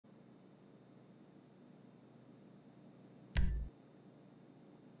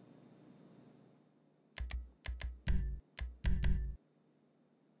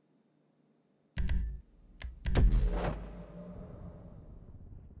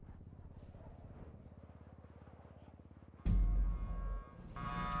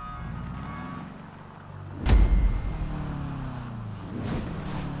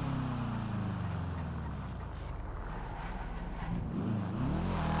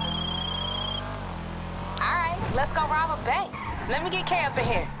Let's go rob a bank. Let me get Kay up in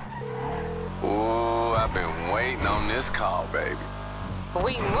here. Ooh, I've been waiting on this call, baby.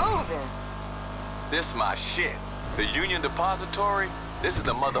 We moving. This my shit. The Union Depository, this is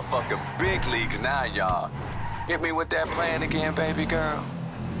the motherfucking big leagues now, y'all. Hit me with that plan again, baby girl.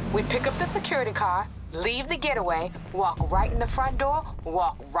 We pick up the security car, leave the getaway, walk right in the front door,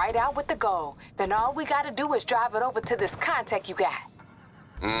 walk right out with the gold. Then all we gotta do is drive it over to this contact you got.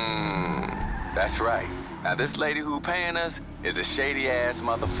 That's right. Now this lady who paying us is a shady-ass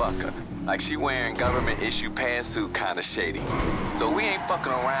motherfucker. Like she wearing government-issue pantsuit kinda shady. So we ain't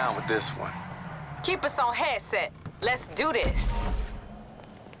fucking around with this one. Keep us on headset. Let's do this.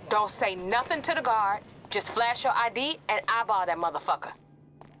 Don't say nothing to the guard. Just flash your ID and eyeball that motherfucker.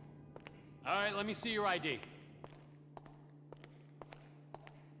 All right, let me see your ID.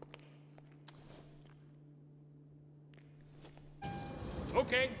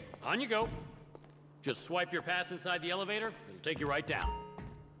 Okay, on you go. Just swipe your pass inside the elevator. It'll take you right down.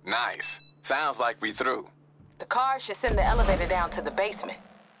 Nice. Sounds like we through. The car should send the elevator down to the basement.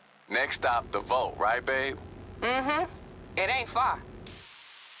 Next stop, the vault, right, babe? Mm-hmm. It ain't far.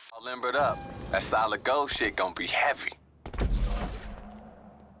 All limbered up. That solid gold shit gonna be heavy.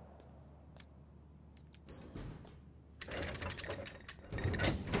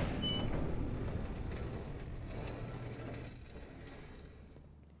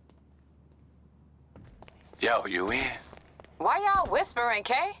 Yo, you in? Why y'all whispering,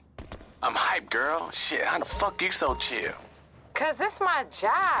 Kay? I'm hyped, girl. Shit, how the fuck you so chill? 'Cause it's my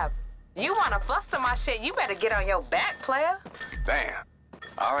job. You wanna fluster my shit, you better get on your back, player. Damn.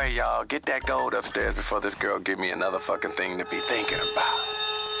 All right, y'all, get that gold upstairs before this girl give me another fucking thing to be thinking about.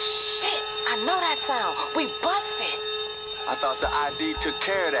 Shit, I know that sound. We busted. I thought the ID took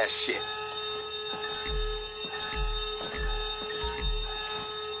care of that shit.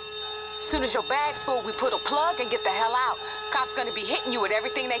 Soon as your bag's full, we put a plug and get the hell out. Cops gonna be hitting you with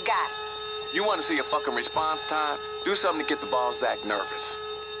everything they got. You want to see a fucking response time? Do something to get the balls act nervous.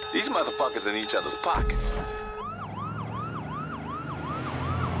 These motherfuckers in each other's pockets.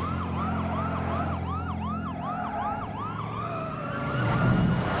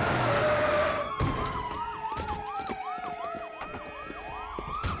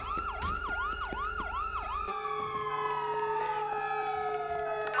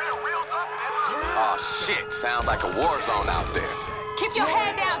 Oh shit, sounds like a war zone out there. Keep your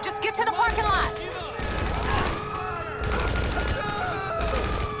head down, just get to the parking lot.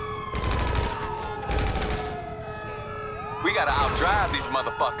 We gotta outdrive these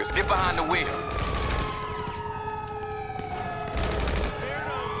motherfuckers. Get behind the wheel.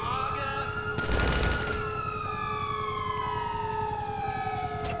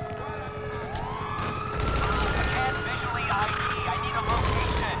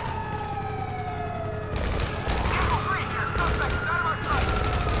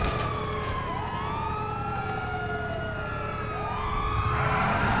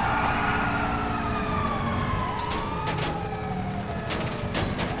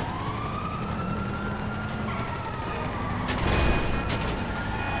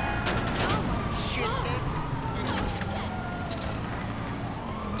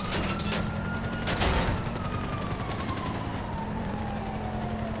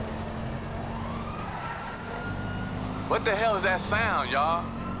 What the hell is that sound, y'all?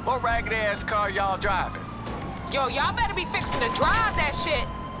 What ragged-ass car y'all driving? Yo, y'all better be fixing to drive that shit.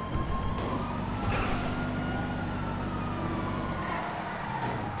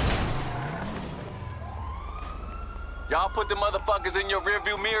 Y'all put the motherfuckers in your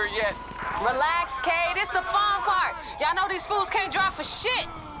rearview mirror yet? Relax, Kay. This the fun part. Y'all know these fools can't drive for shit.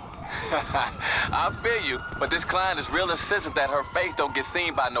 I feel you, but this client is real insistent that her face don't get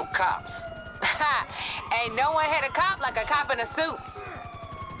seen by no cops. Ain't no one hit a cop like a cop in a suit.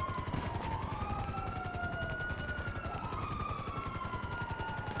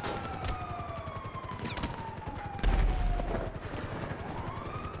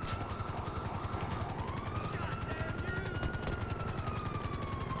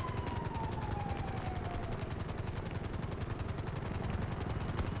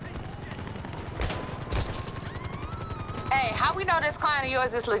 Hey, how we know this client of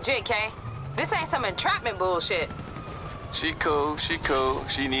yours is legit, Kay? This ain't some entrapment bullshit. She cool, she cool.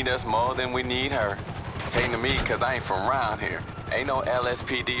 She need us more than we need her. Came to me because I ain't from around here. Ain't no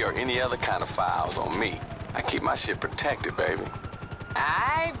LSPD or any other kind of files on me. I keep my shit protected, baby.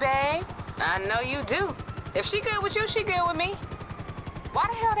 Aye, babe. I know you do. If she good with you, she good with me. Why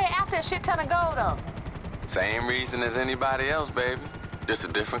the hell they after a shit ton of gold, though? Same reason as anybody else, baby. Just a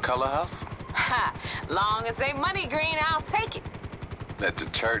different color hustle. Ha! Long as they money green, I'll take it. Let the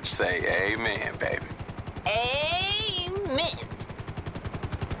church say amen, baby. Amen.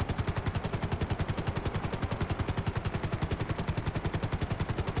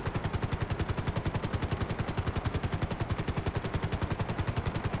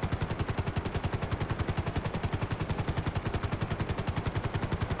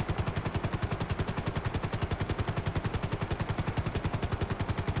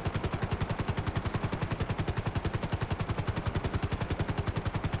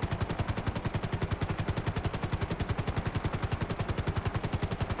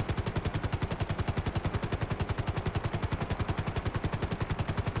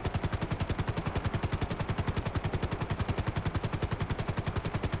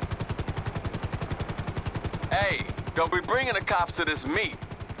 Hey, don't be bringing the cops to this meet.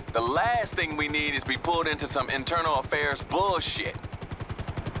 The last thing we need is be pulled into some internal affairs bullshit.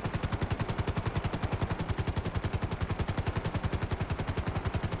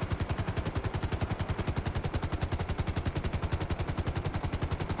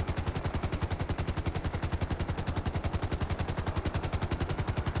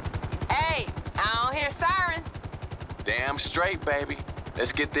 Hey, I don't hear sirens. Damn straight, baby.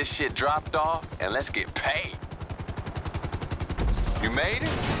 Let's get this shit dropped off and let's get paid. You made it?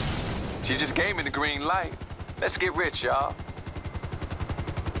 She just gave me the green light. Let's get rich, y'all.